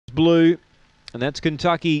Blue, and that's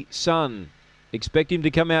Kentucky Sun. Expect him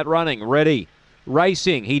to come out running. Ready.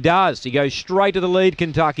 Racing. He does. He goes straight to the lead,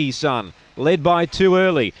 Kentucky Sun. Led by too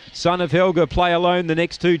early. Son of Helga play alone. The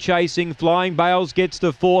next two chasing. Flying Bales gets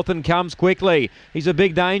to fourth and comes quickly. He's a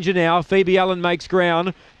big danger now. Phoebe Allen makes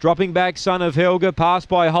ground. Dropping back Son of Helga. Passed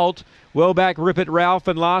by Holt. Well back Rip It Ralph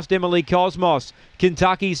and last Emily Cosmos.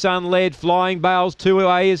 Kentucky Sun led. Flying Bales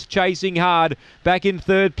 2A is chasing hard. Back in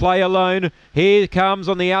third, Play Alone. Here comes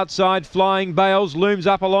on the outside Flying Bales. Looms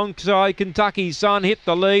up alongside Kentucky Sun. Hit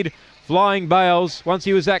the lead. Flying Bales. Once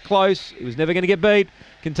he was that close, he was never going to get beat.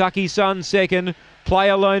 Kentucky Sun second. Play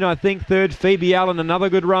Alone, I think, third. Phoebe Allen, another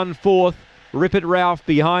good run, fourth. Rip It Ralph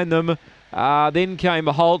behind them. Then came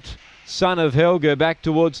Holt. Son of Helga back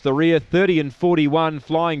towards the rear. 30 and 41.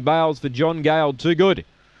 Flying Bales for John Gale. Too good.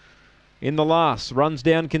 In the last. Runs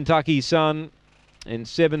down Kentucky Sun. And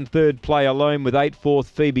 7 third, Play Alone with 8 fourth,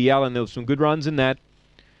 Phoebe Allen. There was some good runs in that.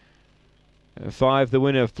 5 the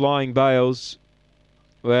winner, Flying Bales.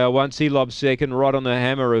 Well, once he lobs second, right on the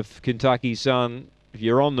hammer of Kentucky Sun. If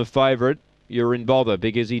you're on the favourite, you're in bother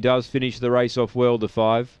because he does finish the race off well to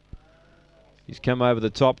 5. He's come over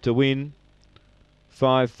the top to win.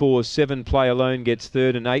 5, 4, 7 Play Alone gets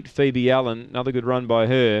third and 8 Phoebe Allen. Another good run by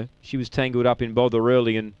her. She was tangled up in bother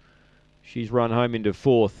early and she's run home into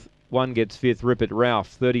fourth. 1 gets fifth, Rip It Ralph,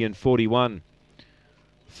 30 and 41.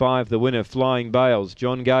 5 the winner, Flying Bales,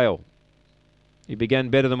 John Gale. He began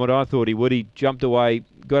better than what I thought he would. He jumped away,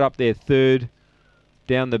 got up there third.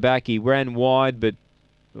 Down the back, he ran wide, but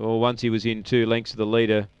once he was in 2 lengths of the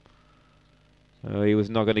leader, he was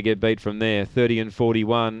not going to get beat from there. 30 and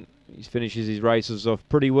 41. He finishes his races off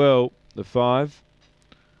pretty well. The 5.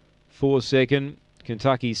 4 second,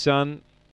 Kentucky Sun.